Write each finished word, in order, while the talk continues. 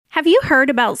Have you heard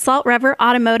about Salt River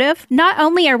Automotive? Not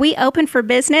only are we open for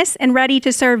business and ready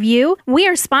to serve you, we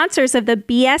are sponsors of the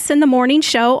BS in the Morning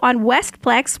show on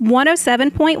Westplex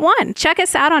 107.1. Check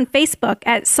us out on Facebook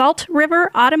at Salt River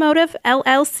Automotive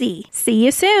LLC. See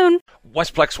you soon.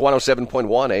 Westplex 107.1,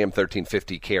 AM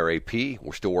 1350 KRAP.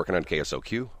 We're still working on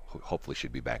KSOQ. Hopefully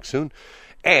should be back soon.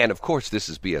 And, of course, this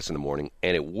is BS in the Morning,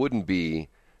 and it wouldn't be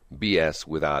BS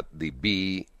without the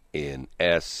B in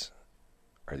S,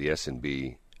 or the S in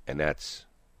B, and that's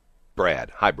Brad.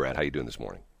 Hi, Brad. How you doing this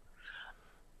morning?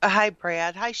 Hi,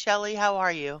 Brad. Hi, Shelley. How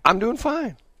are you? I'm doing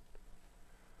fine.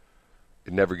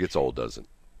 It never gets old, does it?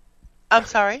 I'm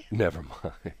sorry? Never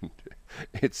mind.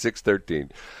 It's 6:13.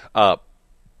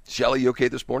 Shelley, you okay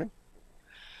this morning?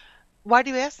 Why do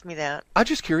you ask me that? I'm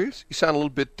just curious. You sound a little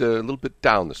bit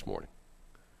down this morning.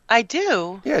 I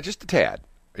do. Yeah, just a tad.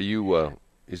 Are you?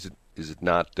 Is it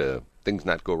not? Things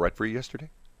not go right for you yesterday?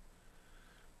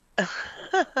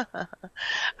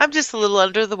 I'm just a little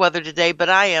under the weather today, but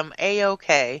I am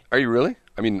A-okay. Are you really?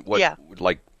 I mean, what? Yeah.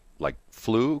 Like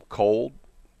flu, cold,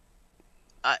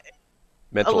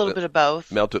 mental, a little bit of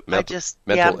both. mental I'm illness?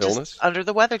 just under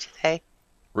the weather today.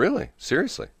 Really?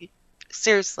 Seriously?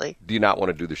 Seriously. Do you not want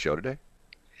to do the show today?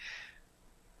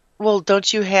 Well,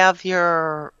 don't you have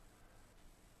your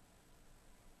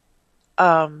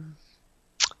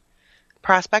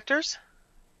prospectors?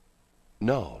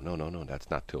 No.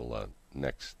 That's not till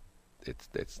next. It's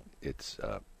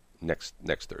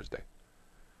next Thursday.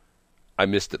 I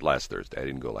missed it last Thursday. I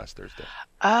didn't go last Thursday.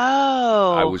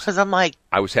 Oh, because I'm like,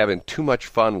 I was having too much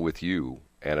fun with you,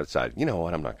 and I decided, you know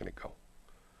what, I'm not going to go.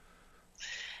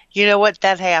 you know what?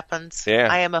 That happens. Yeah.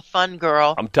 I am a fun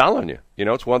girl. I'm telling you,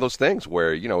 it's one of those things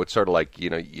where, it's sort of like, you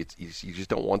just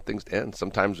don't want things to end.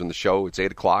 Sometimes when the show, it's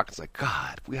 8 o'clock, it's like,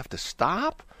 God, we have to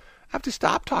stop? I have to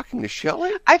stop talking to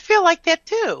Shelley? I feel like that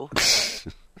too.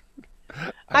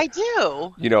 I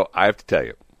do. I have to tell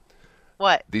you,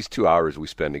 What? these 2 hours we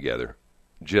spend together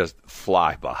just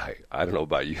fly by. I don't know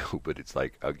about you, but it's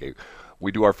like, okay,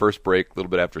 we do our first break a little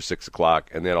bit after 6 o'clock,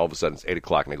 and then all of a sudden it's 8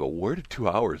 o'clock, and I go, where did 2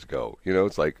 hours go?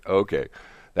 It's like, okay,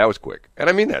 that was quick. And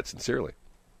I mean that sincerely.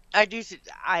 I do.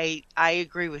 I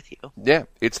agree with you. Yeah,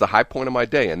 it's the high point of my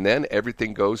day, and then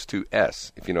everything goes to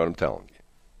S, if you know what I'm telling you.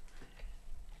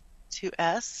 To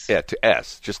S? Yeah, to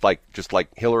S, just like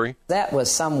Hillary. That was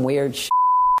some weird shit.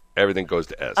 Everything goes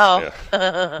to S. Oh.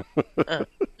 Yeah.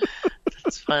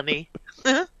 That's funny.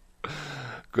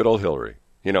 Good old Hillary.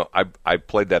 I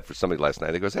played that for somebody last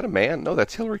night. They go, is that a man? No,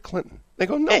 that's Hillary Clinton. They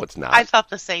go, no, it's not. I thought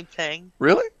the same thing.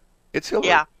 Really? It's Hillary.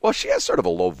 Yeah. Well, she has sort of a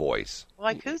low voice.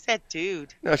 Like, who's that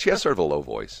dude? No, she has sort of a low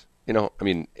voice. I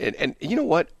mean, and you know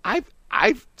what?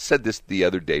 I've said this the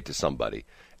other day to somebody,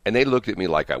 and they looked at me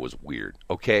like I was weird.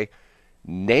 Okay?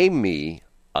 Name me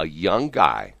a young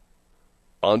guy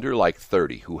under like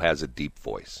 30 who has a deep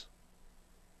voice.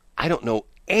 I don't know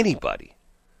anybody.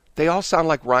 They all sound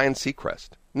like Ryan Seacrest.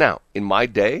 Now, in my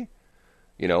day,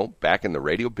 back in the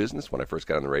radio business, when I first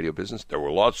got in the radio business, there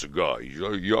were lots of guys,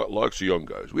 lots of young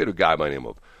guys. We had a guy by the name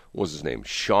of, what was his name?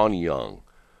 Sean Young.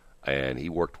 And I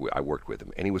worked with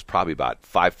him. And he was probably about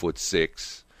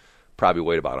 5'6", probably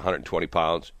weighed about 120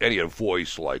 pounds. And he had a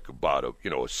voice like about a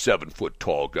 7-foot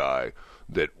tall guy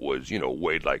that was,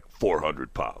 weighed like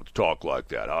 400 pounds. Talk like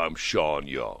that. I'm Sean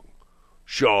Young.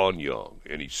 Sean Young.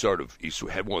 And he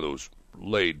had one of those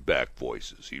laid back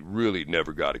voices. He really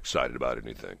never got excited about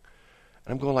anything.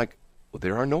 And I'm going like, well,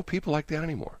 there are no people like that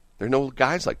anymore. There are no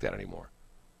guys like that anymore.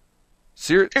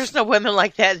 There's no women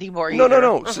like that anymore No, either.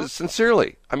 no.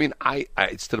 Sincerely. I mean, I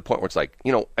it's to the point where it's like,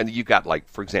 and you got like,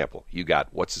 for example, you got,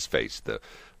 what's his face?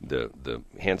 The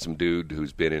handsome dude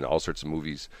who's been in all sorts of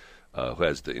movies, who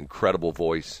has the incredible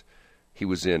voice. He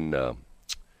was the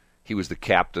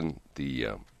captain, the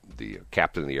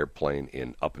captain of the airplane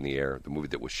in Up in the Air, the movie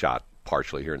that was shot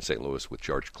partially here in St. Louis with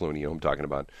George Clooney. You know who I'm talking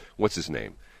about? What's his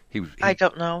name? He I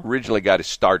don't know. Originally got his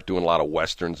start doing a lot of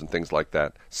westerns and things like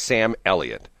that. Sam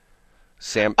Elliott.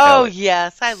 Oh,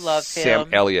 yes, I love him. Sam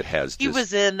Elliott has He this.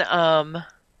 was in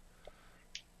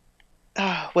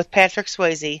with Patrick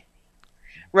Swayze,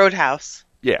 Roadhouse.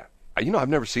 Yeah. I've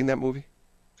never seen that movie.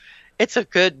 It's a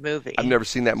good movie. I've never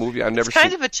seen that movie. It's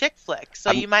kind of a chick flick,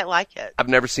 so you might like it. I've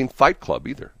never seen Fight Club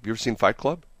either. Have you ever seen Fight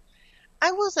Club?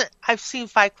 I've seen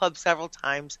Fight Club several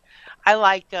times. I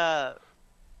like the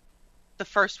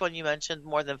first one you mentioned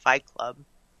more than Fight Club.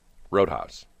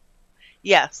 Roadhouse.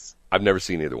 Yes. I've never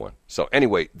seen either one. So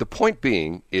anyway, the point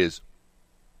being is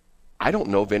I don't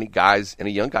know of any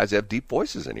young guys that have deep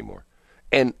voices anymore.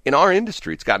 And in our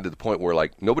industry, it's gotten to the point where,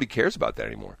 like, nobody cares about that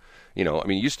anymore. I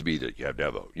mean, it used to be that you have to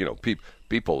have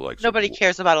people like... Nobody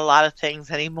cares about a lot of things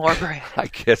anymore, Brad. I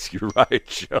guess you're right,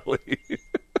 Shelley.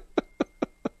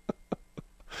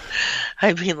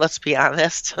 I mean, let's be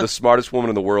honest. The smartest woman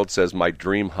in the world says, my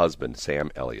dream husband, Sam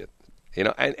Elliott. You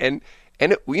know, and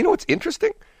you know what's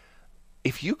interesting?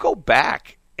 If you go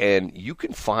back and you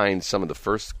can find some of the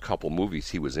first couple movies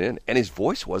he was in, and his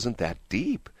voice wasn't that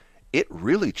deep. It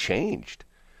really changed.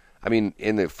 I mean,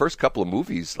 in the first couple of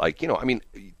movies, like, you know, I mean,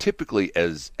 typically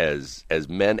as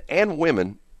men and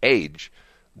women age,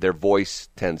 their voice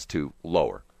tends to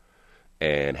lower,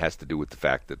 and has to do with the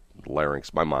fact that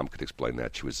larynx. My mom could explain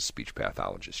that. She was a speech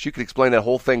pathologist. She could explain that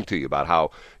whole thing to you about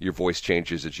how your voice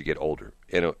changes as you get older.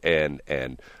 You know,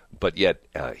 but yet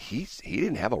he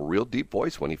didn't have a real deep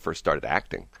voice when he first started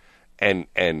acting, and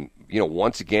you know,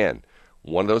 once again,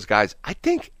 one of those guys. I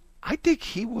think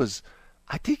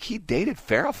he dated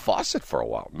Farrah Fawcett for a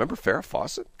while. Remember Farrah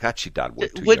Fawcett? God, she died way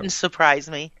too young. It wouldn't surprise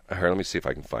me. Here, let me see if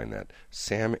I can find that.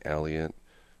 Sam Elliott.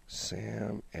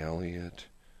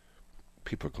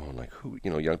 People are going like, who?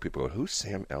 You know, young people are going, who's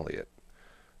Sam Elliott?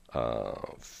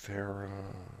 Farrah.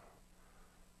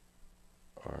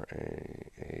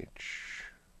 Rahfawcett.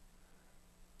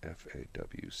 If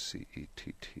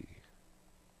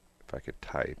I could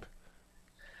type.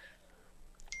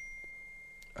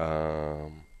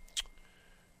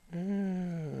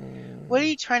 What are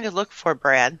you trying to look for,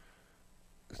 Brad?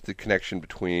 The connection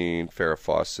between Farrah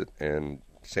Fawcett and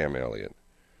Sam Elliott.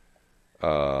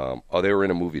 They were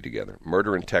in a movie together.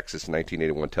 Murder in Texas,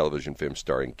 1981 television film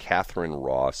starring Catherine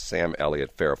Ross, Sam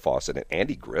Elliott, Farrah Fawcett, and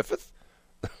Andy Griffith.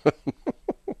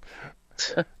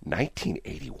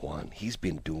 1981. He's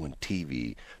been doing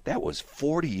TV. That was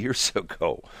 40 years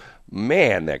ago.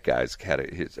 Man, that guy's had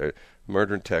his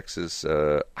Murder in Texas.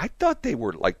 I thought they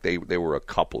were like they were a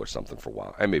couple or something for a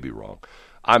while. I may be wrong.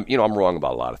 I'm wrong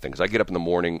about a lot of things. I get up in the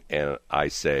morning and I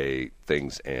say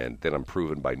things, and then I'm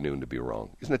proven by noon to be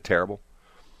wrong. Isn't it terrible?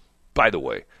 By the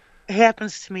way, it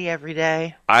happens to me every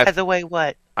day. By the way,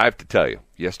 what? I have to tell you,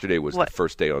 yesterday was the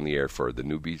first day on the air for the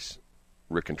newbies,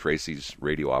 Rick and Tracy's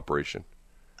radio operation.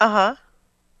 Uh-huh.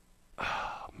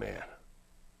 Oh, man.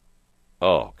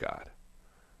 Oh, God.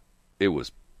 It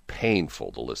was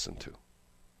painful to listen to.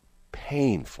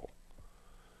 Painful.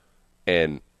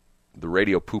 And the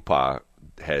Radio Poopah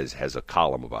has a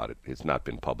column about it. It's not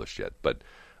been published yet. But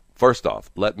first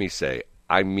off, let me say,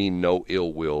 I mean no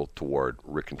ill will toward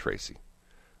Rick and Tracy.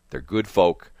 They're good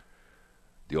folk.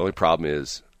 The only problem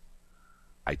is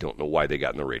I don't know why they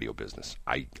got in the radio business.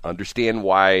 I understand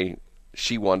why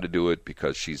she wanted to do it,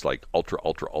 because she's like ultra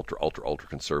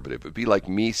conservative. It'd be like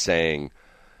me saying,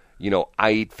 you know,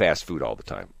 I eat fast food all the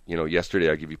time. You know, yesterday,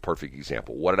 I'll give you a perfect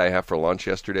example. What did I have for lunch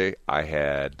yesterday? I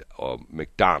had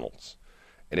McDonald's.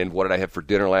 And then what did I have for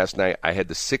dinner last night? I had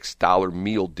the $6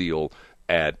 meal deal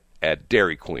at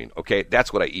Dairy Queen. Okay,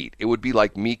 that's what I eat. It would be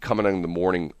like me coming on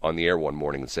the air one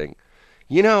morning and saying,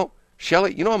 you know,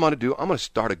 Shelley, you know what I'm going to do? I'm going to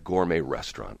start a gourmet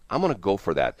restaurant. I'm going to go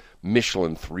for that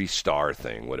Michelin 3-star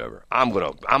thing, whatever. I'm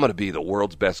going to be the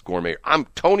world's best gourmet.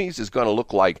 Tony's is going to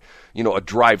look like, you know, a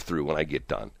drive-through when I get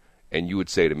done. And you would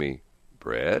say to me,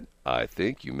 Brad, I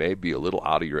think you may be a little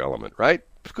out of your element, right?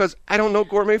 Because I don't know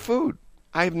gourmet food.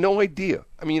 I have no idea.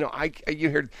 I mean, you know, you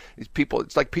hear these people.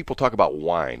 It's like people talk about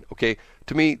wine. Okay,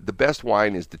 to me, the best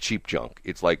wine is the cheap junk.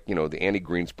 It's like, you know, the Annie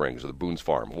Green Springs or the Boone's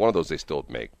Farm. One of those they still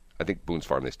make. I think Boone's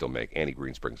Farm they still make. Annie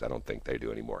Green Springs, I don't think they do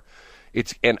anymore.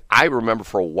 And I remember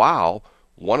for a while,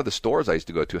 one of the stores I used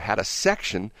to go to had a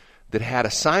section that had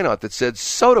a sign on it that said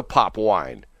soda pop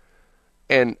wine.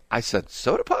 And I said,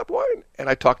 soda pop wine? And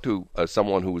I talked to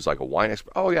someone who was like a wine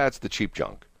expert. Oh, yeah, it's the cheap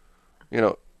junk. You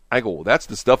know, I go, well, that's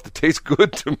the stuff that tastes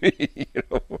good to me. You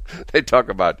know, they talk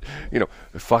about, you know,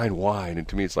 fine wine. And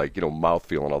to me, it's like, you know,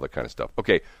 mouthfeel and all that kind of stuff.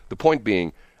 Okay, the point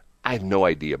being, I have no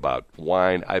idea about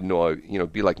wine. I have no, you know,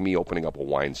 it'd be like me opening up a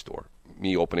wine store,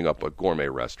 me opening up a gourmet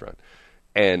restaurant.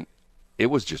 And it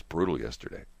was just brutal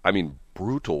yesterday. I mean,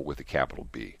 brutal with a capital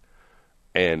B.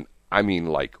 And I mean,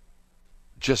 like,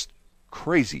 just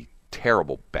crazy,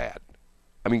 terrible, bad.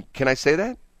 I mean, can I say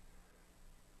that?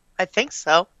 I think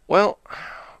so. Well,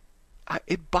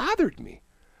 it bothered me.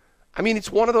 I mean,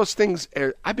 it's one of those things.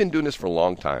 I've been doing this for a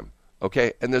long time,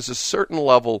 okay? And there's a certain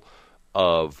level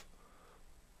of,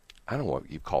 I don't know what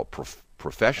you call it,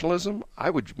 professionalism. I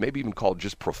would maybe even call it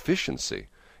just proficiency.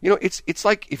 You know, it's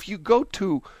like if you go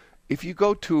to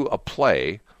a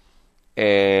play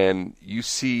and you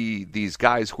see these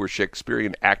guys who are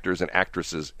Shakespearean actors and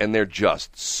actresses, and they're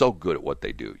just so good at what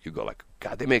they do. You go like,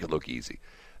 God, they make it look easy.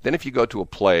 Then if you go to a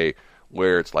play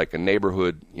where it's like a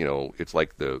neighborhood, you know, it's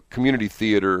like the community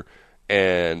theater,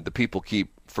 and the people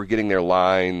keep forgetting their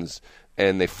lines,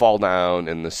 and they fall down,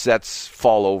 and the sets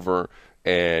fall over,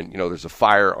 and, you know, there's a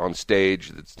fire on stage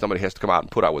that somebody has to come out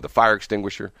and put out with a fire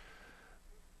extinguisher.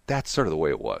 That's sort of the way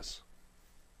it was.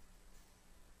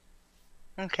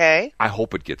 Okay. I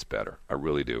hope it gets better. I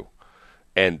really do.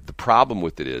 And the problem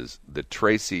with it is that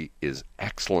Tracy is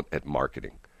excellent at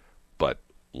marketing. But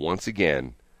once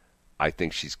again, I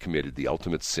think she's committed the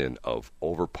ultimate sin of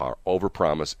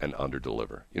overpromise and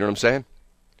underdeliver. You know what I'm saying?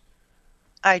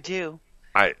 I do.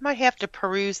 I might have to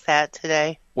peruse that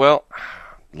today. Well,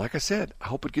 like I said, I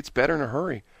hope it gets better in a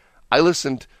hurry. I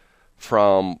listened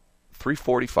from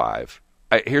 3:45.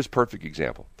 Here's a perfect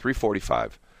example.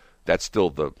 3:45. That's still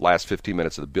the last 15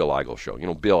 minutes of the Bill Eigel show. You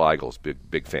know, Bill Eigel's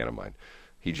big fan of mine.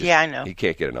 Yeah, I know. He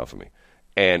can't get enough of me.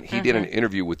 And he did an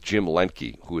interview with Jim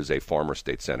Lemke, who is a former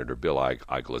state senator. Bill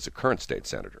Eigel is a current state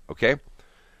senator. Okay?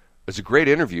 It's a great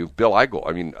interview.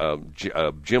 Jim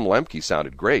Lemke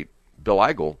sounded great. Bill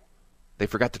Eigel, they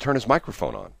forgot to turn his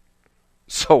microphone on.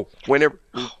 So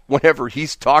whenever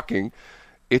he's talking,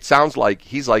 it sounds like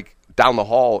he's like down the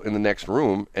hall in the next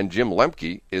room, and Jim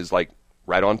Lemke is like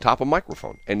right on top of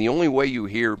microphone. And the only way you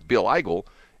hear Bill Eigel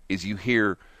is you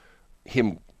hear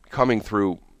him coming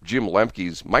through Jim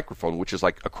Lemke's microphone, which is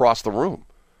like across the room.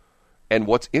 And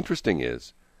what's interesting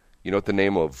is, you know what the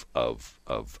name of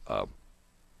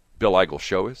Bill Eigel's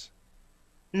show is?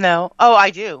 No. Oh,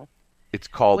 I do. It's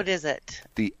called... What is it?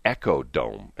 The Echo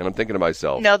Dome. And I'm thinking to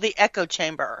myself... No, the Echo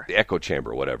Chamber. The Echo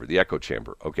Chamber, whatever. The Echo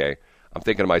Chamber, okay? I'm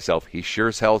thinking to myself, he sure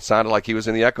as hell sounded like he was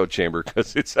in the Echo Chamber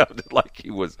because it sounded like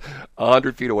he was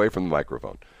 100 feet away from the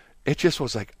microphone. It just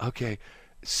was like, okay,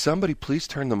 somebody please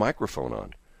turn the microphone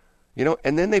on. You know,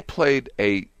 and then they played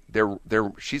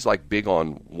she's like big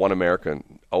on One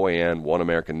American, OAN, One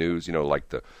American News, you know,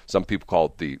 like some people call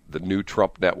it the new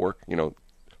Trump network. You know,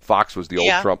 Fox was the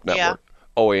old Trump network.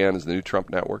 OAN is the new Trump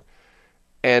network.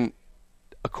 And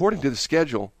according to the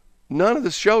schedule, none of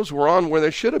the shows were on where they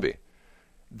should have been.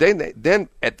 Then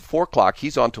at 4 o'clock,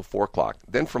 he's on till 4 o'clock.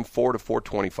 Then from 4 to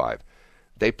 4:25,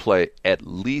 they play at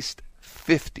least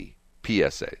 50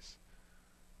 PSAs.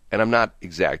 And I'm not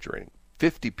exaggerating.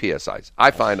 50 PSIs.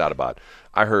 I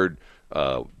heard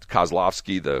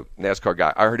Kozlowski, the NASCAR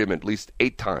guy, I heard him at least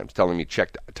 8 times telling me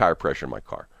check tire pressure in my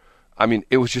car. I mean,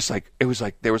 there was like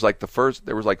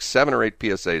 7 or 8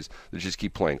 PSAs that just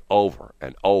keep playing over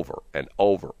and over and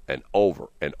over and over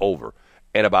and over.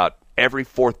 And about every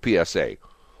 4th PSA,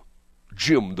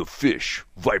 Jim the Fish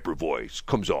Viper voice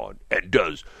comes on and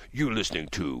does you listening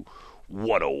to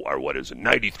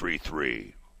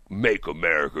 93.3 Make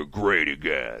America Great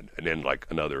Again, and then like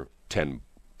another 10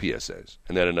 PSAs,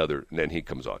 and then he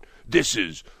comes on. This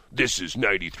is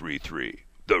 93.3,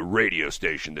 the radio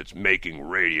station that's making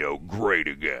radio great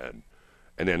again,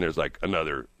 and then there's like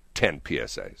another 10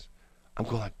 PSAs. I'm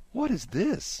going, what is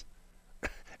this?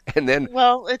 And then,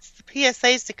 well, it's the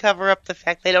PSAs to cover up the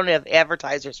fact they don't have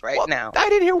advertisers now. I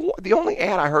didn't hear the only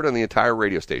ad I heard on the entire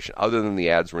radio station, other than the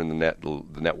ads were in the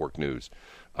network news.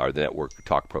 Or the network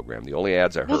talk program. The only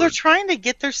ads I heard. Well, they're trying to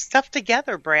get their stuff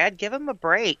together, Brad. Give them a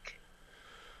break.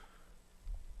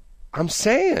 I'm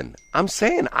saying,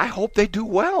 I hope they do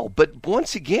well. But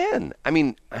once again, I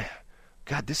mean,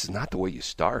 God, this is not the way you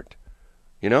start.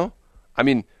 You know? I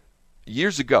mean,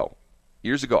 years ago,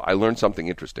 I learned something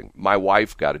interesting. My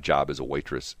wife got a job as a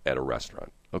waitress at a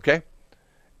restaurant. Okay?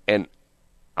 And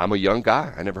I'm a young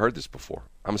guy. I never heard this before.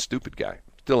 I'm a stupid guy.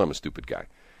 Still am a stupid guy.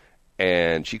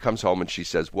 And she comes home and she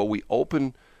says, well, we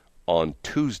open on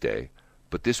Tuesday,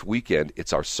 but this weekend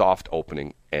it's our soft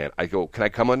opening. And I go, can I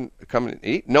come and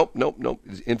eat? Nope.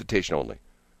 It's invitation only.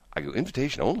 I go,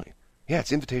 invitation only? Yeah,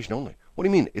 it's invitation only. What do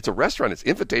you mean? It's a restaurant. It's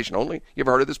invitation only. You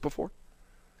ever heard of this before?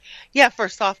 Yeah, for a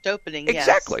soft opening,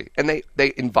 exactly. Yes. And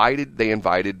they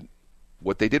invited,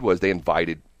 what they did was they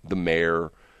invited the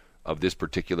mayor of this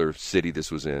particular city this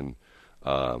was in.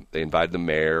 They invited the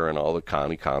mayor and all the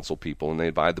county council people, and they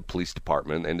invited the police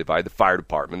department, and they invited the fire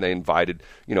department. They invited,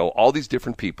 all these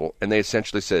different people, and they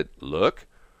essentially said, look,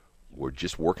 we're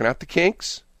just working out the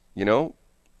kinks,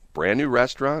 brand new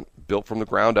restaurant, built from the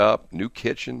ground up, new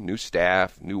kitchen, new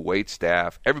staff, new wait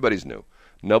staff. Everybody's new.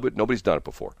 Nobody's done it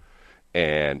before.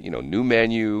 And, new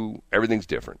menu, everything's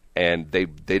different. And they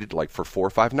did like for 4 or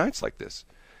 5 nights like this.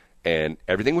 And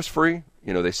everything was free.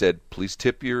 They said, please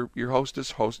tip your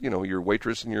hostess, your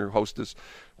waitress and your hostess.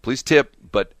 Please tip,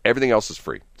 but everything else is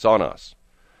free. It's on us.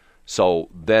 So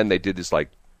then they did this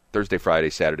like Thursday, Friday,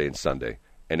 Saturday, and Sunday.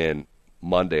 And then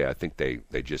Monday, I think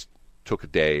they just took a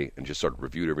day and just sort of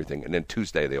reviewed everything. And then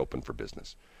Tuesday, they opened for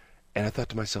business. And I thought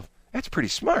to myself, that's pretty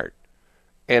smart.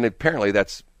 And apparently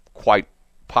that's quite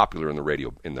popular in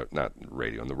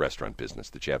the restaurant business,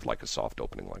 that you have like a soft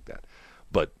opening like that.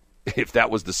 But if that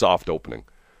was the soft opening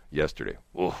yesterday,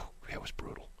 it was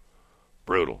brutal.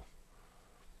 Brutal.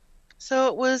 So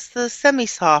it was the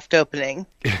semi-soft opening.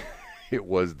 It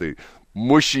was the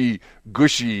mushy,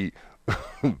 gushy,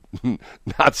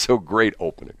 Not so great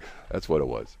opening. That's what it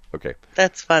was. Okay.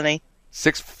 That's funny.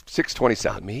 6:20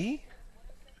 sound. Me?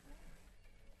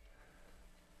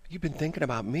 You've been thinking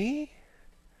about me?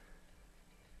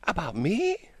 About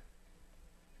me?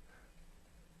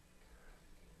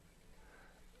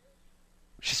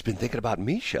 She's been thinking about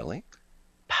me, Shelley.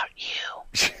 About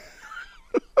you.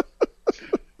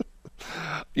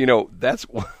 You know, that's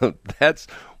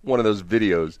one of those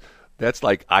videos. That's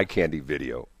like eye candy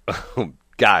video.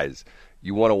 Guys,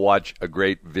 you want to watch a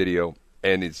great video,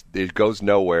 and it goes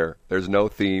nowhere. There's no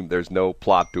theme. There's no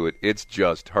plot to it. It's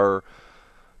just her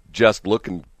just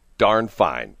looking darn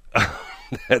fine.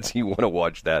 You want to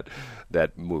watch that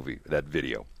movie, that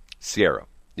video. Sierra.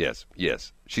 Yes.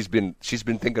 She's been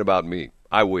thinking about me.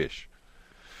 I wish.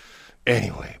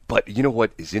 Anyway, but you know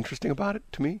what is interesting about it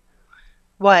to me?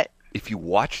 What? If you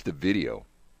watch the video,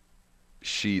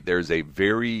 there's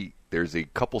a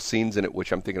couple scenes in it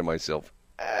which I'm thinking to myself,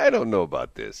 I don't know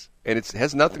about this. And it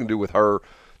has nothing to do with her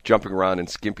jumping around in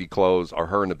skimpy clothes or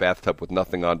her in the bathtub with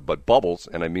nothing on but bubbles,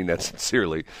 and I mean that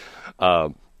sincerely.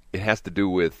 It has to do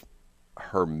with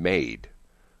her maid,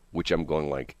 which I'm going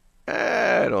like,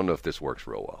 I don't know if this works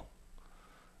real well.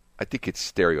 I think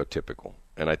it's stereotypical,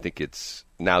 and I think it's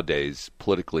nowadays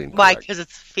politically incorrect. Why? Because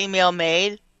it's female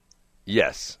maid?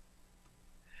 Yes.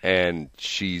 And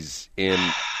she's in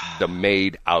the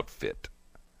maid outfit.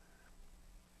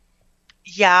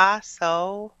 Yeah,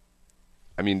 so?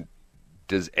 I mean,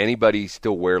 does anybody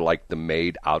still wear, like, the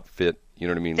maid outfit? You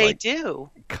know what I mean? They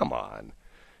do. Come on.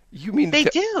 You mean they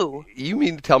do. You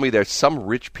mean to tell me there's some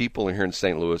rich people in here in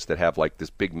St. Louis that have, like,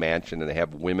 this big mansion and they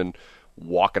have women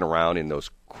walking around in those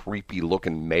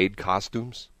creepy-looking maid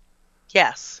costumes?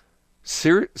 Yes.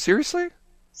 Seriously?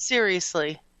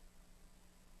 Seriously.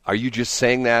 Are you just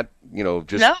saying that,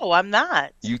 just... No, I'm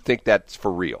not. You think that's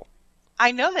for real?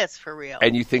 I know that's for real.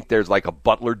 And you think there's like a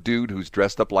butler dude who's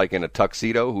dressed up like in a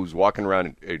tuxedo who's walking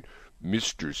around and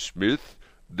Mr. Smith,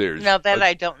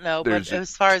 I don't know. But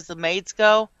as far as the maids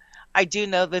go, I do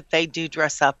know that they do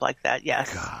dress up like that,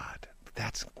 yes. God,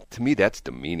 to me, that's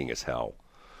demeaning as hell.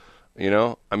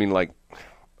 I mean, like...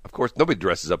 Of course, nobody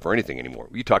dresses up for anything anymore.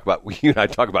 You and I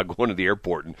talk about going to the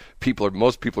airport, and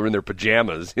most people are in their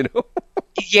pajamas.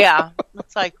 Yeah,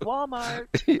 it's like Walmart.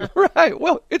 Right.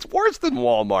 Well, it's worse than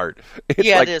Walmart.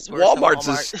 It is worse Walmart's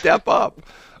than a Walmart. step up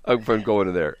from going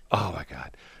to there. Oh my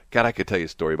God, I could tell you a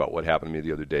story about what happened to me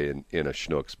the other day in a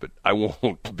Schnucks, but I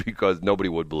won't because nobody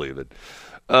would believe it.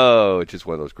 Oh, it's just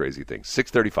one of those crazy things.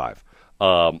 6:35.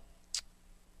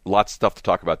 Lots of stuff to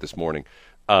talk about this morning.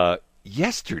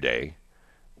 Yesterday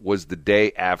was the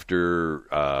day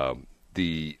after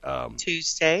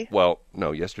Tuesday? Well,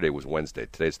 no, yesterday was Wednesday.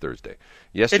 Today's Thursday.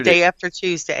 Yesterday, the day after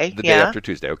Tuesday. The day after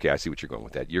Tuesday. Okay, I see what you're going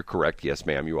with that. You're correct. Yes,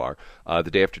 ma'am, you are. The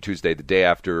day after Tuesday, the day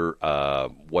after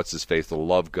what's-his-face, the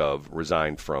Love Gov,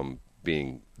 resigned from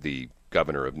being the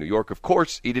governor of New York. Of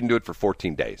course, he didn't do it for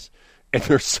 14 days. And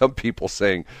there's some people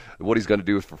saying what he's going to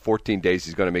do is for 14 days,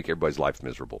 he's going to make everybody's life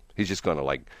miserable. He's just going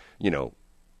to,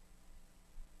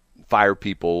 fire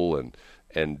people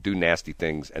and do nasty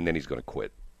things, and then he's going to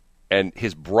quit. And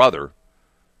his brother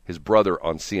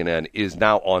on CNN is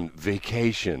now on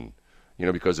vacation,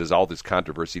 because there's all this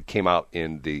controversy. It came out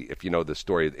if you know the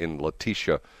story, in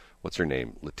Letitia, what's her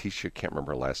name? Letitia, can't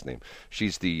remember her last name.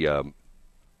 She's the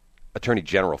Attorney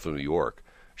General from New York.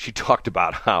 She talked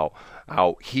about how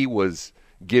he was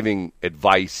giving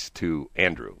advice to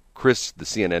Andrew. Chris, the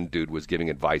CNN dude, was giving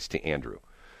advice to Andrew.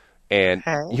 And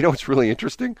you know what's really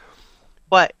interesting?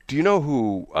 What? Do you know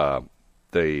who I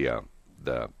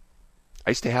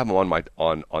used to have him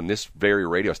on this very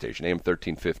radio station, AM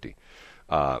 1350,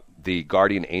 the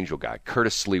Guardian Angel guy,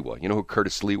 Curtis Sliwa. You know who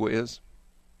Curtis Sliwa is?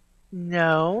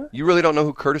 No. You really don't know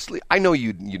who Curtis Sliwa? I know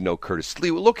you know Curtis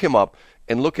Sliwa. Look him up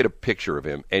and look at a picture of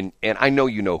him, and I know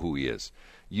you know who he is.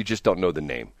 You just don't know the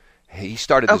name. He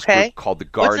started this group called the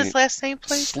Guardian. What's his last name,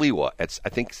 please? Sliwa. I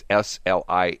think it's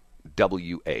Sliwa,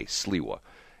 Sliwa.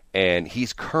 And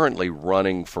he's currently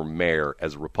running for mayor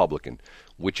as a Republican,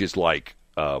 which is like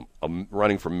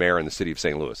running for mayor in the city of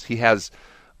St. Louis. He has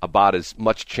about as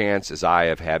much chance as I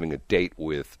have having a date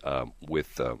with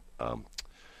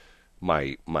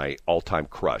my all-time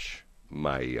crush,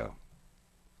 my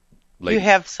lady. You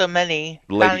have so many.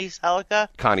 Connie Selica?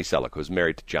 Connie Selica, who's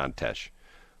married to John Tesh,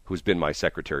 who's been my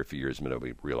secretary for years, but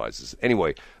nobody realizes.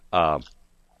 Anyway,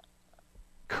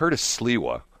 Curtis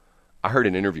Sliwa, I heard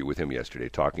an interview with him yesterday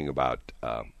talking about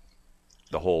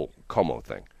the whole Como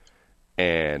thing.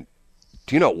 And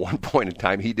do you know at one point in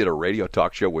time he did a radio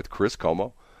talk show with Chris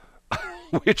Como,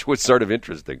 which was sort of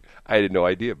interesting. I had no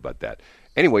idea about that.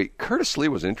 Anyway, Curtis Sliwa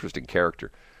was an interesting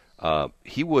character.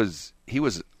 He was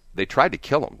they tried to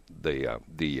kill him.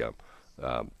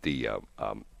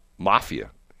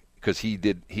 Mafia, because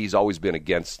he's always been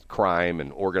against crime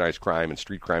and organized crime and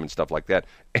street crime and stuff like that.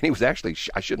 And he was actually,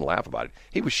 I shouldn't laugh about it,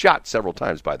 he was shot several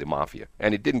times by the Mafia,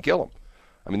 and it didn't kill him.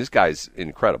 I mean, this guy's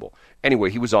incredible.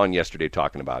 Anyway, he was on yesterday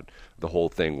talking about the whole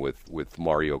thing with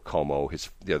Mario Cuomo,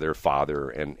 their father,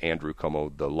 and Andrew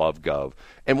Cuomo, the Love Gov.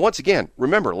 And once again,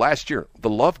 remember, last year, the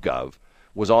Love Gov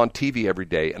was on TV every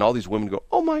day, and all these women go,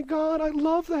 oh, my God, I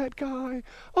love that guy.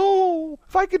 Oh,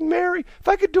 if I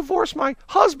could divorce my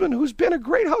husband, who's been a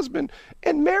great husband,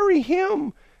 and marry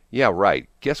him. Yeah, right.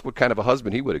 Guess what kind of a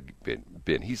husband he would have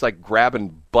been. He's like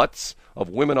grabbing butts of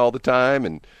women all the time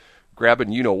and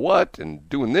grabbing you-know-what and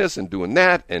doing this and doing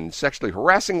that and sexually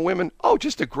harassing women. Oh,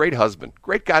 just a great husband.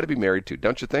 Great guy to be married to,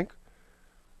 don't you think?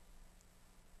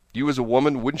 You as a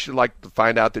woman, wouldn't you like to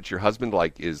find out that your husband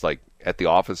is at the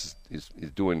office is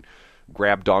doing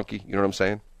grab donkey? You know what I'm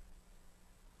saying?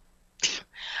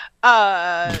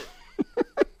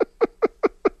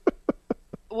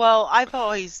 Well, I've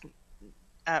always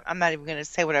I'm not even going to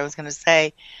say what I was going to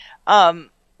say.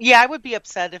 Yeah, I would be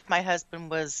upset if my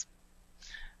husband was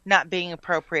not being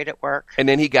appropriate at work. And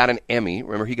then he got an Emmy.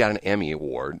 Remember, he got an Emmy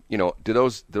award. You know, do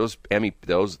those Emmy,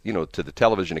 you know, to the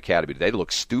Television Academy, they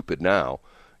look stupid now.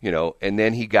 You know, and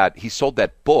then he sold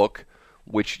that book,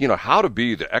 which, you know, How to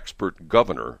Be the Expert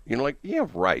Governor. You know, like, yeah,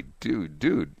 right,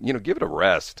 dude, you know, give it a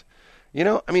rest. You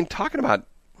know, I mean, talking about,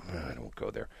 I don't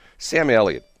go there. Sam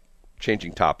Elliott,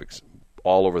 changing topics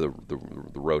all over the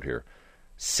road here.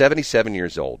 77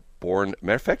 years old, born,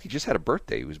 matter of fact, he just had a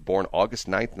birthday. He was born August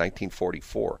 9th,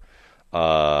 1944.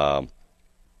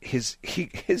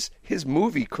 His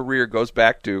movie career goes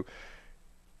back to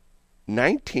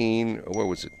what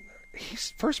was it?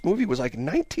 His first movie was like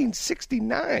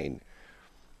 1969.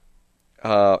 You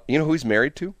know who he's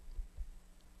married to?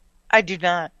 I do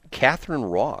not. Catherine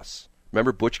Ross.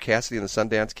 Remember Butch Cassidy and the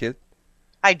Sundance Kid?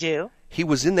 I do. He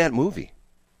was in that movie.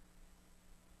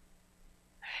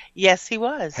 Yes, he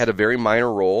was. Had a very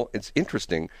minor role. It's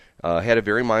interesting. Had a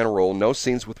very minor role. No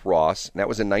scenes with Ross. And that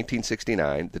was in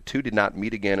 1969. The two did not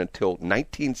meet again until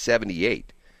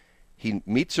 1978. He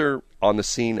meets her on the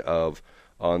set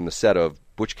of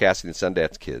Butch Cassidy and the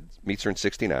Sundance Kid. Meets her in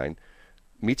 69.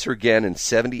 Meets her again in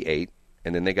 78.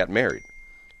 And then they got married.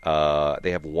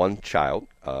 They have one child,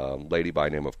 a lady by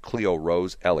the name of Cleo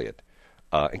Rose Elliott.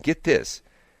 And get this.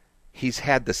 He's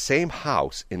had the same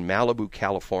house in Malibu,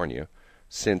 California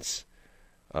since,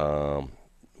 they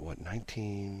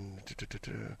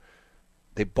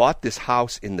bought this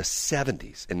house in the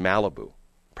 70s in Malibu.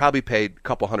 Probably paid a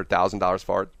couple $100,000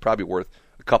 for it. Probably worth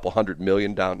a couple $100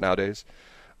 million nowadays.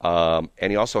 And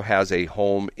he also has a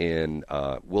home in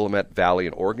Willamette Valley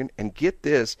in Oregon. And get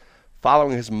this,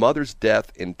 following his mother's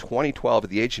death in 2012 at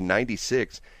the age of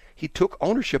 96, he took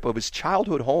ownership of his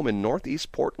childhood home in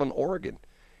Northeast Portland, Oregon.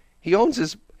 He owns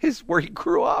his where he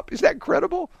grew up. Is that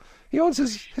incredible? He owns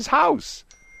his house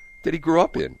that he grew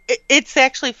up in. It's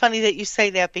actually funny that you say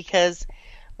that, because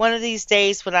one of these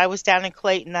days when I was down in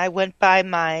Clayton, I went by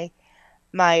my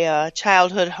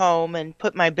childhood home and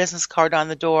put my business card on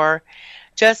the door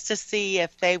just to see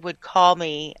if they would call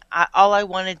me. All I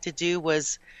wanted to do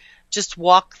was just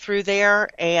walk through there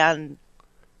and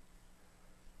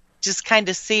just kind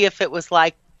of see if it was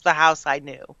like the house I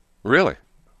knew. Really?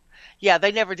 Yeah,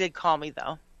 they never did call me,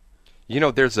 though. You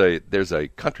know, there's a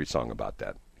country song about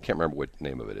that. I can't remember what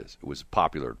name of it is. It was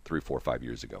popular 3, 4, 5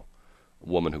 years ago. A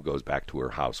woman who goes back to her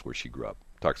house where she grew up.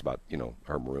 Talks about, you know,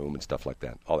 her room and stuff like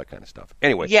that. All that kind of stuff.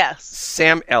 Anyway. Yes.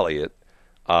 Sam Elliott.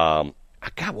 God,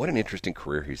 what an interesting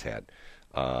career he's had.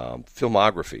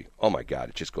 Filmography. Oh, my God.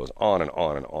 It just goes on and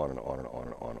on and on and on and on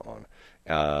and on and on.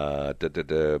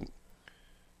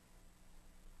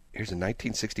 Here's a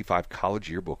 1965 college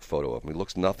yearbook photo of him. He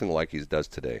looks nothing like he does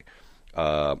today.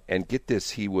 And get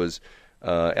this,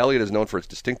 Elliott is known for his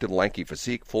distinctive lanky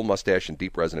physique, full mustache, and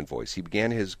deep resonant voice. He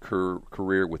began his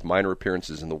career with minor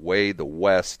appearances in The Way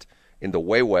West,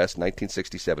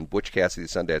 1967, Butch Cassidy, the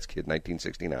Sundance Kid,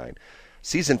 1969.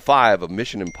 Season 5 of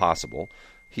Mission Impossible.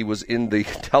 He was in the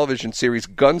television series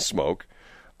Gunsmoke.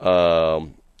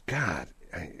 God,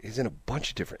 he's in a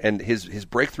bunch of different... And his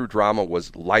breakthrough drama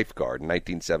was Lifeguard in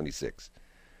 1976.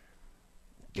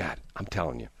 God, I'm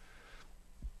telling you.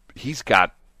 He's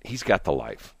got the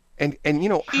life. And you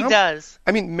know... He does.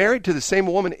 I mean, married to the same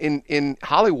woman in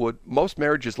Hollywood, most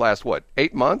marriages last,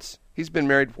 8 months? He's been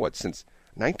married, since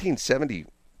 1970...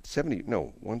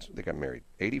 once they got married.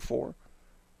 84?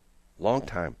 Long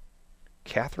time.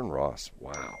 Catherine Ross.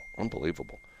 Wow.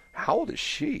 Unbelievable. How old is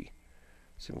she?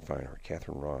 Let's see if we can find her.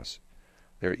 Catherine Ross.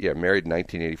 Married in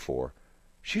 1984.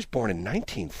 She was born in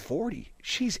 1940.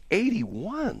 She's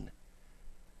 81.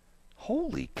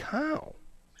 Holy cow.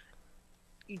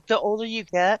 The older you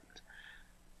get,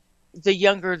 the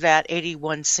younger that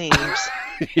 81 seems.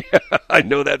 Yeah, I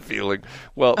know that feeling.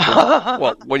 Well,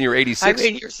 when you're 86. I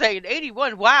mean, you're saying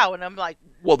 81, wow, and I'm like.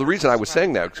 Well, the reason I was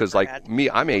saying that because, like me,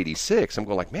 I'm 86. I'm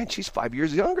going like, man, she's 5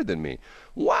 years younger than me.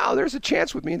 Wow, there's a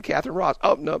chance with me and Catherine Ross.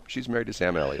 Oh, no, she's married to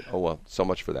Sam Elliott. Oh, well, so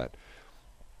much for that.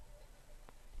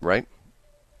 Right?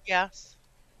 Yes.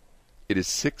 It is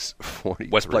 6:40.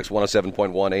 Westplex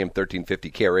 107.1 AM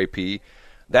 1350 KRAP.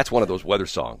 That's one of those weather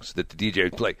songs that the DJ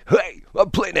would play. Hey,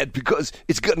 I'm playing that because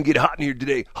it's going to get hot in here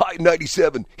today. High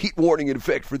 97. Heat warning in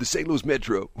effect for the St. Louis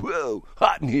Metro. Whoa,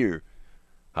 hot in here.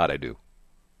 How'd I do?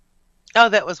 Oh,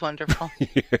 that was wonderful.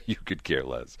 Yeah, you could care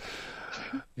less.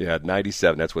 Yeah,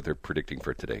 97. That's what they're predicting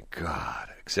for today. God,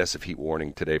 excessive heat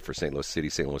warning today for St. Louis City,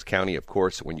 St. Louis County. Of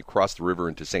course, when you cross the river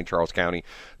into St. Charles County,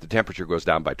 the temperature goes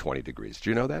down by 20 degrees. Do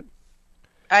you know that?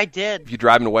 I did. If you're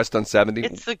driving west on 70.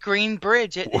 It's the Green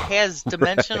Bridge. It has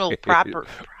dimensional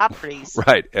properties.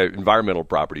 Right, environmental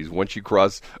properties. Once you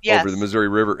cross over the Missouri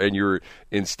River and you're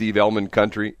in Steve Elman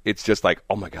country, it's just like,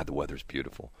 oh my God, the weather's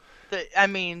beautiful.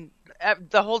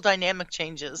 The whole dynamic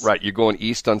changes. Right, you're going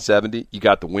east on 70. You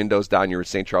got the windows down. You're in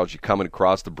St. Charles. You're coming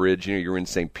across the bridge. You know, you're in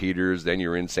St. Peter's. Then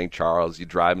you're in St. Charles. You're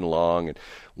driving along and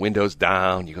windows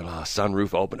down. You go,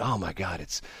 sunroof open. Oh my God,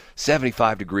 it's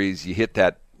 75 degrees. You hit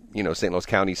that, St. Louis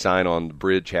County sign on the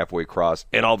bridge halfway across,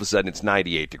 and all of a sudden it's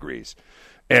 98 degrees.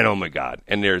 And oh my God,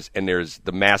 and there's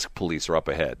the masked police are up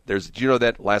ahead. Do you know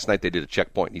that last night they did a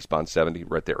checkpoint in eastbound 70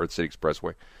 right there, Earth City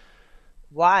Expressway?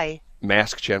 Why?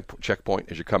 Mask checkpoint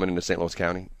as you're coming into St. Louis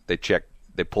County. They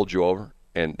pulled you over,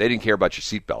 and they didn't care about your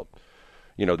seatbelt.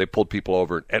 They pulled people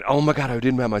over, and oh my God, I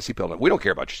didn't have my seatbelt on. We don't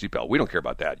care about your seatbelt. We don't care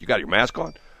about that. You got your mask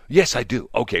on? Yes, I do.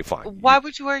 Okay, fine. Why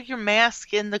would you wear your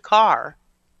mask in the car?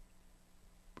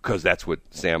 Because that's what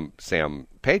Sam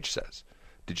Page says.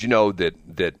 Did you know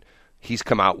that he's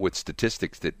come out with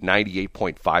statistics that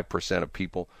 98.5% of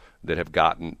people that have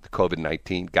gotten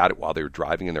COVID-19 got it while they were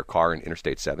driving in their car in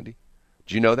Interstate 70?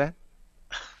 Did you know that?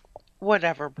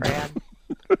 Whatever, Brad.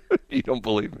 You don't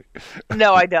believe me?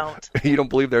 No, I don't. You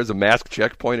don't believe there's a mask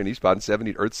checkpoint in eastbound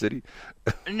 70 at Earth City?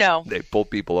 No. They pull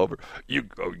people over. You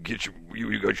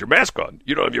got your mask on.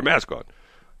 You don't have your mask on.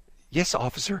 Yes,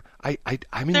 officer. I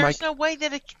mean, there's no way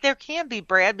that there can be,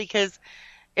 Brad, because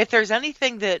if there's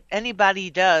anything that anybody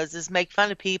does is make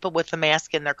fun of people with the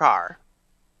mask in their car.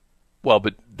 Well,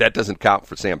 but that doesn't count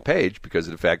for Sam Page because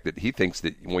of the fact that he thinks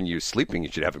that when you're sleeping,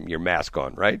 you should have your mask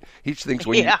on, right? He thinks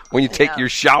when you take your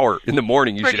shower in the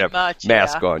morning, you should have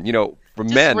mask on. For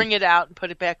just men, wring it out and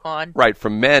put it back on. Right. For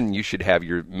men, you should have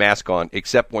your mask on,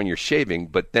 except when you're shaving.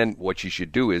 But then what you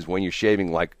should do is when you're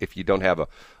shaving, like if you don't have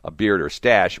a beard or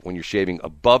stash, when you're shaving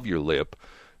above your lip,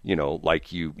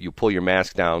 like you pull your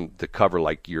mask down to cover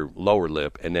like your lower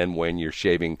lip, and then when you're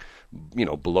shaving,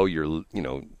 below your,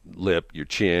 lip, your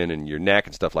chin and your neck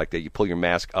and stuff like that, you pull your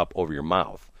mask up over your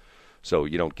mouth so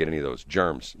you don't get any of those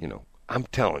germs, I'm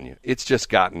telling you, it's just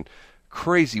gotten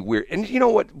crazy weird. And you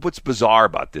know what's bizarre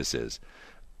about this is,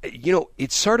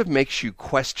 it sort of makes you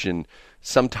question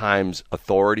sometimes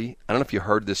authority. I don't know if you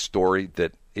heard this story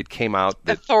that it came out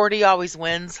that authority always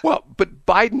wins. Well, but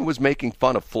Biden was making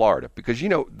fun of Florida because if you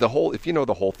know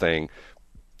the whole thing,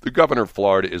 the governor of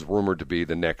Florida is rumored to be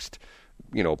the next,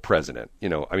 president.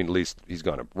 At least he's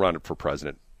going to run for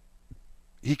president.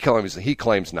 He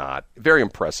claims not. Very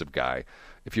impressive guy.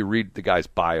 If you read the guy's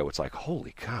bio, it's like,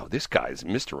 holy cow, this guy's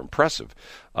Mr. Impressive.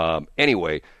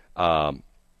 Anyway,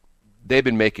 they've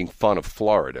been making fun of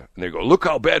Florida, and they go, look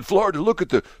how bad Florida. Look at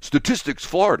the statistics,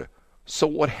 Florida. So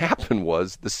what happened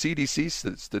was the CDC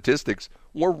statistics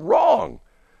were wrong.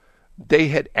 They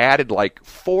had added like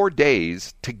 4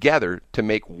 days together to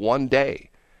make 1 day.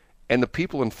 And the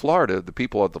people in Florida, the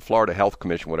people of the Florida Health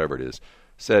Commission, whatever it is,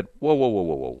 said,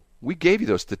 whoa. We gave you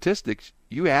those statistics.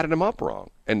 You added them up wrong.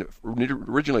 And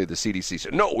originally the CDC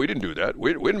said, no, we didn't do that.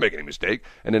 We didn't make any mistake.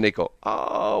 And then they go,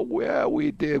 oh, well, we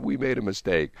did. We made a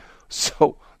mistake.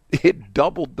 So it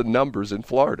doubled the numbers in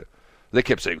Florida. They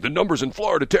kept saying, the numbers in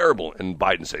Florida terrible. And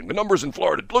Biden saying, the numbers in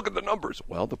Florida, look at the numbers.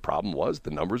 Well, the problem was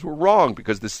the numbers were wrong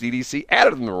because the CDC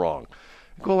added them wrong.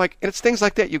 You go like, and it's things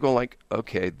like that. You go like,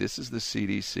 okay, this is the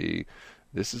CDC.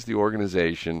 This is the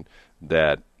organization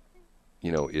that,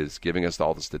 is giving us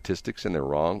all the statistics and they're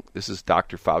wrong. This is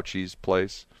Dr. Fauci's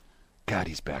place. God,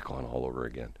 he's back on all over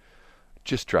again.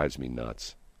 Just drives me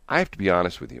nuts. I have to be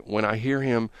honest with you. When I hear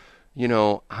him,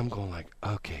 I'm going like,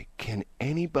 okay, can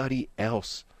anybody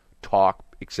else talk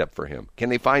except for him? Can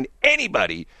they find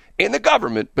anybody in the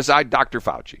government beside Dr.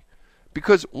 Fauci?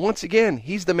 Because once again,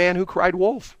 he's the man who cried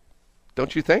wolf.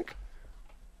 Don't you think?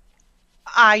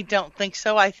 I don't think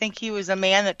so. I think he was a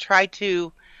man that tried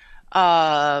to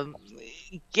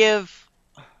give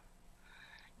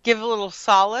a little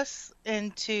solace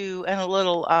and a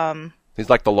little He's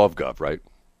like the love gov, right?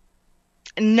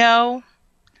 no.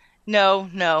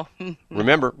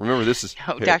 Remember, this is...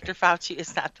 No, Dr. Fauci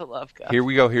is not the love gov. Here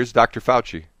we go. Here's Dr.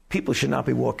 Fauci. People should not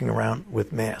be walking around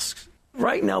with masks.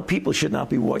 Right now, people should not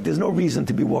be walking. There's no reason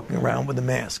to be walking around with a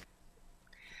mask.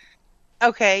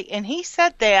 Okay, and he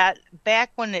said that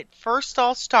back when it first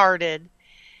all started,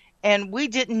 and we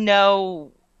didn't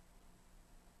know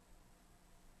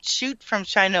shoot from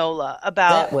Shinola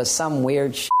about That was some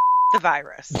weird the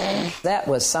virus. That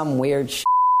was some weird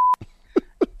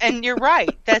And you're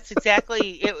right. That's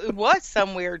exactly, it was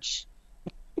some weird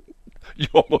You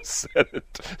almost said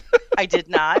it. I did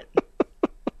not.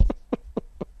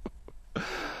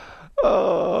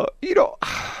 You know,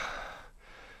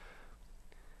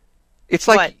 it's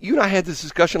like What? you and I had this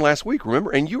discussion last week,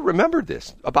 remember? And you remembered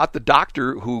this about the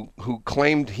doctor who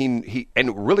claimed he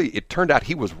and really it turned out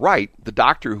he was right. The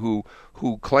doctor who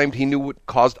claimed he knew what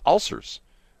caused ulcers,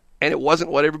 and it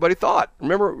wasn't what everybody thought.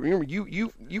 Remember you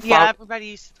found, Yeah, everybody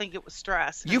used to think it was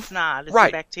stress. It's not. It's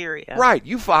right, the bacteria. Right.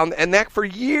 You found, and that for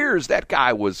years, that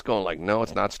guy was going like, no,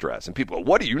 it's not stress. And people,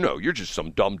 what do you know? You're just some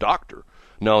dumb doctor.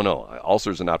 No,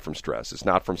 ulcers are not from stress. It's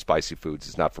not from spicy foods.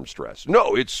 It's not from stress.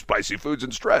 No, it's spicy foods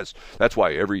and stress. That's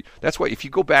why if you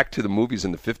go back to the movies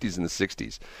in the 50s and the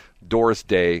 60s, Doris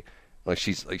Day,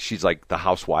 she's like the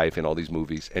housewife in all these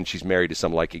movies, and she's married to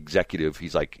some like executive.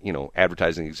 He's like,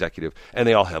 advertising executive, and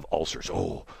they all have ulcers.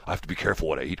 Oh, I have to be careful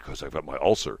what I eat because I've got my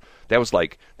ulcer. That was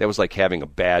like having a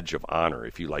badge of honor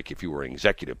if you were an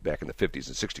executive back in the 50s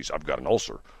and 60s. I've got an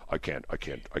ulcer. I can't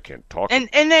talk. And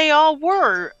they all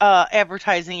were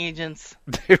advertising agents.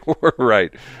 They were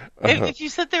right. If you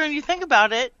sit there and you think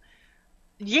about it,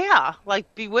 yeah,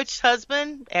 like Bewitched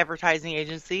husband, advertising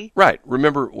agency. Right.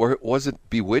 Remember, was it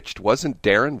Bewitched? Wasn't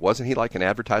Darren? Wasn't he like an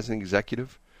advertising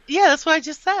executive? Yeah, that's what I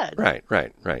just said. Right.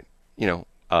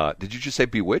 Did you just say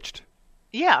Bewitched?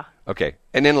 Yeah. Okay.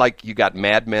 And then you got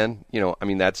Mad Men,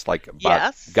 that's like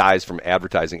about guys from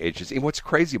advertising agencies. And what's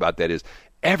crazy about that is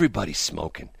everybody's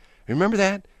smoking. Remember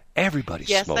that? Everybody's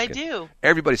smoking. Yes, I do.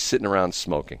 Everybody's sitting around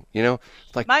smoking,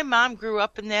 Like my mom grew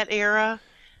up in that era,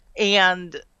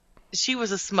 and she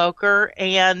was a smoker,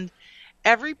 and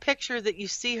every picture that you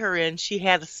see her in, she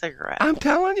had a cigarette. I'm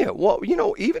telling you. Well,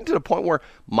 even to the point where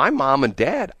my mom and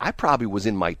dad, I probably was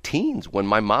in my teens when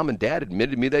my mom and dad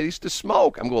admitted to me they used to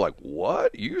smoke. I'm going like,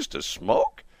 what? You used to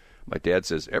smoke? My dad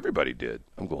says, everybody did.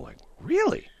 I'm going like,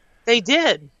 really? They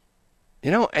did.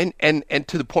 And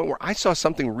to the point where I saw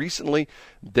something recently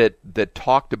that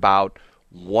talked about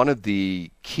one of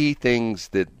the key things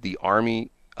that the Army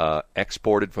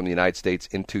exported from the United States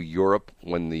into Europe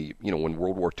when when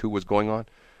World War II was going on,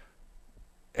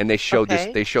 and they showed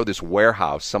this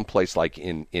warehouse someplace like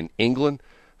in England,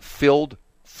 filled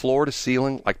floor to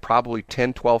ceiling, like probably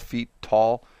 10, 12 feet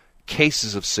tall,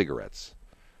 cases of cigarettes.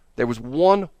 There was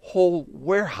one whole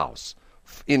warehouse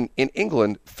in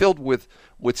England filled with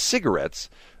cigarettes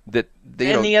that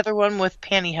they and the other one with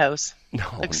pantyhose.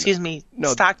 No,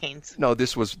 stockings. No,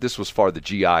 this was for the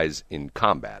GIs in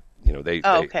combat.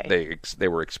 They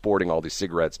were exporting all these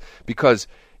cigarettes because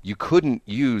you couldn't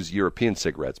use European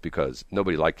cigarettes because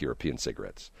nobody liked European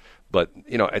cigarettes. But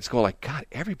it's going like, God,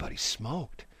 everybody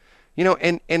smoked.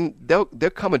 And there'll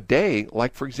come a day,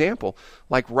 like for example,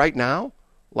 like right now,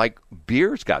 like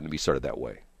beer's gotten to be sort of that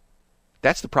way.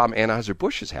 That's the problem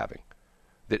Anheuser-Busch is having.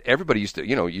 That everybody used to,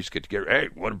 get, hey,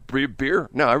 want a beer?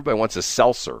 No, everybody wants a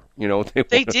seltzer.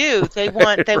 They do. They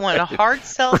want a hard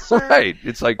seltzer. Right.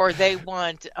 It's like, or they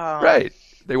want right.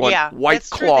 They want White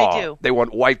Claw. True, they do. They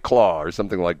want White Claw or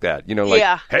something like that.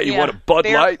 Hey, you want a Bud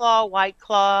Bear Light? Claw, White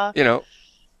Claw.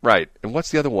 Right. And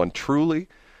what's the other one? Truly.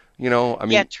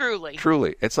 Truly.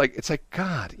 Truly. It's like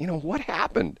God. What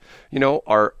happened?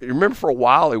 Remember for a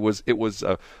while it was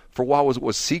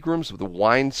Seagram's with the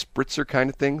wine spritzer kind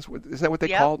of things. Isn't that what they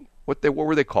called? What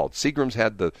were they called? Seagram's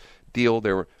had the deal.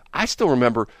 I still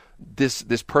remember this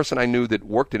person I knew that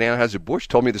worked at Anheuser-Busch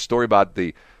told me the story about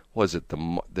that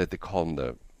they called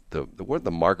them what are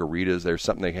the margaritas? There's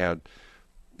something they had.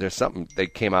 There's something they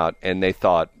came out and they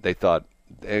thought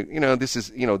this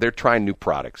is they're trying new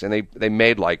products and they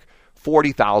made like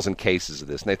 40,000 cases of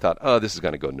this and they thought, oh, this is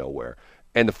going to go nowhere.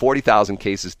 And the 40,000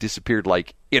 cases disappeared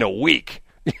like in a week.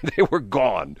 They were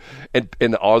gone.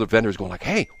 And all the vendors going like,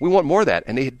 hey, we want more of that.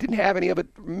 And they didn't have any of it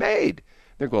made.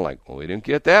 They're going like, well, we didn't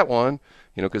get that one.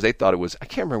 Because they thought it was, I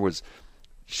can't remember, it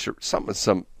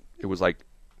was like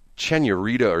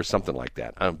Chenyarita or something like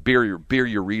that. Beer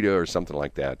Ureta or something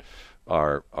like that.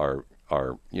 Or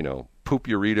poop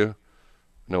ureta.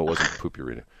 No, it wasn't poop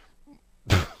ureta.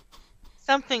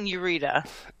 Something Ureta.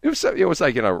 It was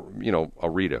like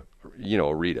Arita.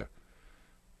 Arita.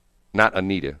 Not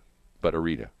Anita, but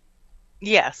Arita.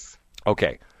 Yes.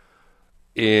 Okay.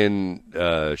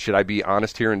 Should I be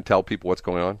honest here and tell people what's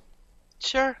going on?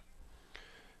 Sure.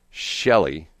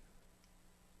 Shelley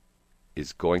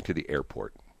is going to the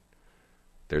airport.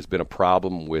 There's been a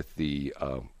problem with the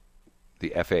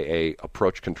FAA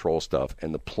approach control stuff,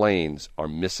 and the planes are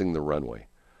missing the runway.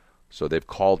 So they've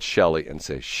called Shelley and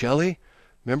say, Shelley,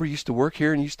 remember you used to work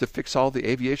here and you used to fix all the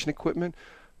aviation equipment?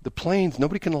 The planes,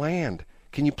 nobody can land.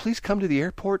 Can you please come to the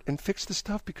airport and fix the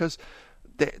stuff? Because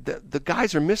the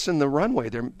guys are missing the runway.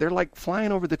 They're like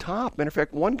flying over the top. Matter of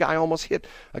fact, one guy almost hit,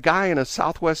 a guy in a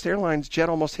Southwest Airlines jet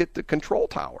almost hit the control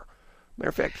tower. Matter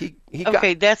of fact, he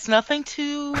Okay, that's nothing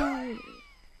to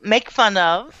make fun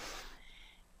of.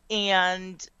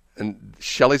 And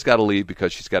Shelley's got to leave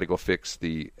because she's got to go fix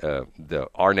the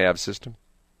RNAV system.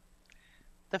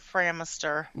 The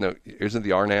Framister. No, isn't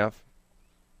the RNAV?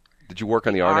 Did you work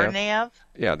on the RNAV? RNAV?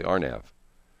 Yeah, the RNAV.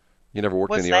 You never worked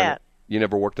What's in the that? RNAV? You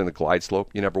never worked in the glide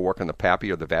slope? You never worked on the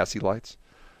PAPI or the VASI lights?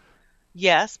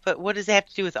 Yes, but what does it have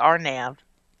to do with RNAV?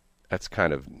 That's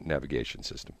kind of navigation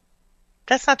system.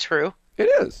 That's not true. It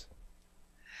is.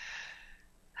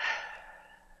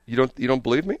 You don't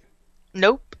believe me?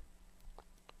 Nope.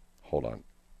 Hold on.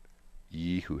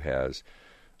 Ye who has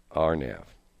RNAV.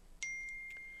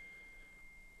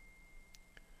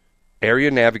 Area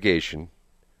navigation,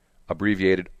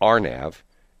 abbreviated RNAV,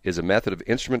 is a method of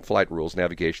instrument flight rules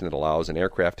navigation that allows an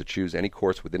aircraft to choose any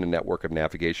course within a network of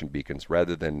navigation beacons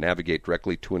rather than navigate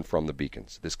directly to and from the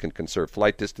beacons. This can conserve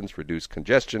flight distance, reduce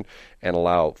congestion, and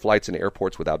allow flights in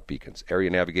airports without beacons.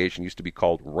 Area navigation used to be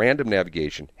called random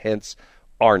navigation, hence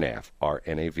RNAV,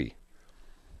 R-N-A-V.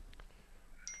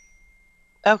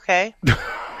 Okay.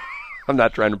 I'm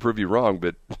not trying to prove you wrong,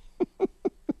 but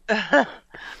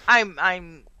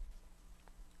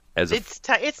It's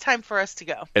time for us to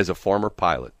go. As a former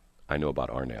pilot, I know about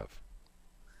RNAV.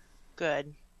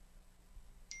 Good.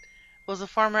 Well, as a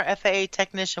former FAA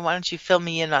technician, why don't you fill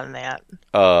me in on that?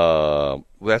 Well,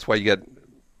 that's why you got.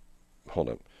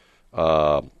 Hold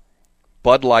on.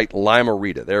 Bud Light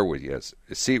Lime-A-Rita. There we go.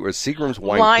 See, it was Seagram's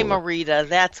wine cooler. Lime-A-Rita.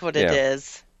 That's what it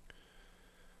is.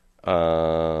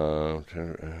 Why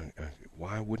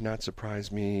would not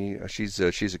surprise me? She's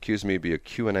accused me of being a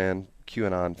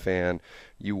QAnon fan.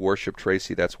 You worship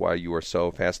Tracy. That's why you are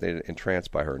so fascinated and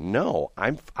entranced by her. No,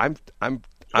 I'm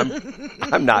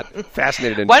not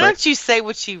fascinated and Why don't you say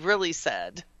what she really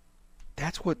said?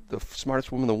 That's what the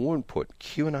smartest woman in the world put.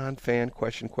 QAnon fan,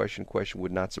 question,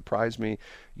 would not surprise me.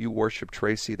 You worship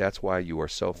Tracy. That's why you are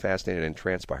so fascinated and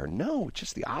entranced by her. No, it's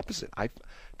just the opposite.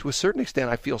 To a certain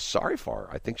extent, I feel sorry for her.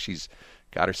 I think she's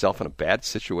got herself in a bad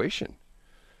situation.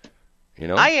 You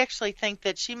know? I actually think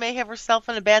that she may have herself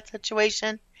in a bad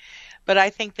situation, but I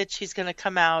think that she's going to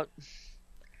come out.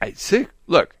 See,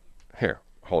 look, here,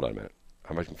 hold on a minute.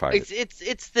 How much can find it?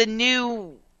 It's the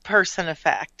new person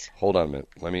effect. Hold on a minute.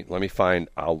 Let me find.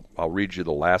 I'll read you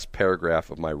the last paragraph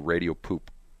of my Radio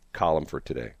Poop column for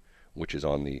today, which is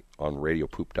on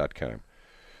radiopoop.com.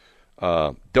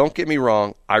 Don't get me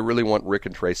wrong, I really want Rick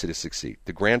and Tracy to succeed.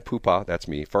 The Grand Poopah, that's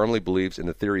me, firmly believes in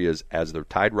the theory is, as the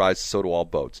tide rises, so do all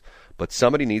boats. But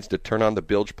somebody needs to turn on the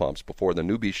bilge pumps before the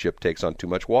newbie ship takes on too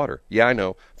much water. Yeah, I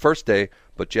know, first day,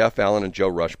 but Jeff Allen and Joe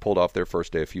Rush pulled off their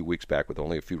first day a few weeks back with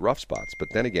only a few rough spots. But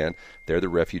then again, they're the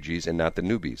refugees and not the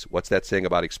newbies. What's that saying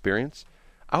about experience?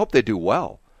 I hope they do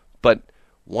well. But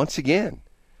once again,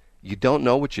 you don't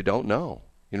know what you don't know.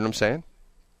 You know what I'm saying?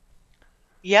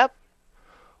 Yep.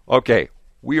 Okay,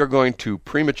 we are going to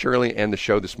prematurely end the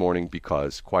show this morning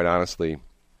because, quite honestly,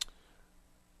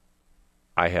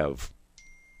 I have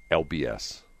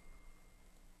LBS.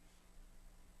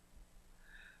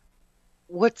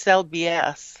 What's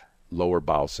LBS? Lower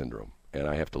bowel syndrome, and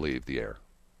I have to leave the air.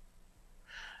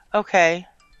 Okay.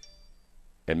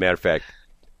 And matter of fact,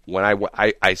 when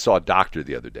I saw a doctor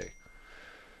the other day.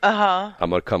 Uh-huh.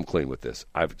 I'm going to come clean with this.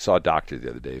 I saw a doctor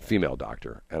the other day, a female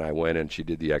doctor, and I went and she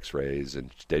did the x-rays, and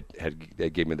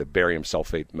they gave me the barium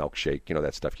sulfate milkshake, you know,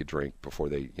 that stuff you drink before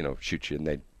they, shoot you, and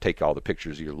they take all the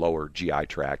pictures of your lower GI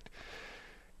tract.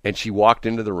 And she walked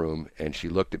into the room, and she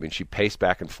looked at me, and she paced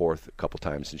back and forth a couple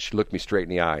times, and she looked me straight in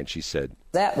the eye, and she said,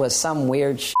 "That was some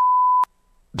weird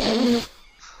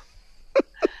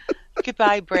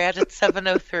Goodbye, Brad, at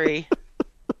 7:03.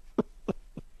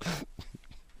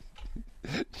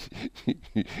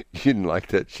 You didn't like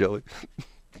that, Shelley?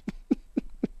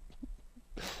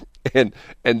 and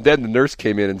then the nurse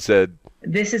came in and said,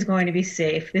 "This is going to be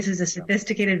safe. This is a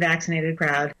sophisticated, vaccinated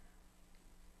crowd."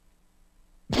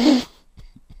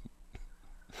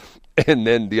 And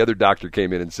then the other doctor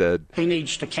came in and said, he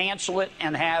needs to cancel it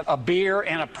and have a beer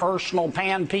and a personal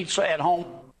pan pizza at home.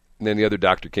 and then the other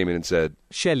doctor came in and said,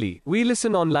 Shelley, we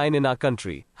listen online in our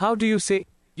country. How do you say,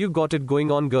 you got it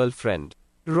going on, girlfriend?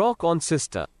 Rock on,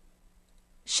 sister.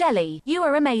 Shelley, you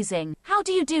are amazing. How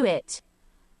do you do it?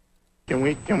 Can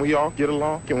we all get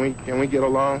along? Can we get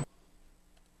along?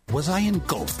 Was I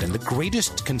engulfed in the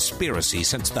greatest conspiracy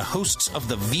since the hosts of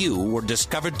The View were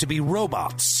discovered to be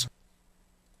robots?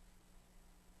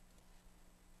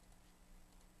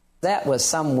 That was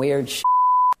some weird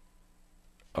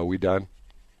are we done?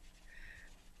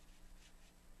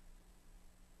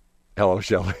 Hello,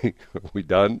 Shelley. Are we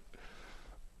done?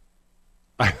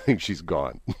 I think she's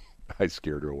gone. I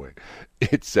scared her away.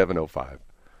 It's 7:05.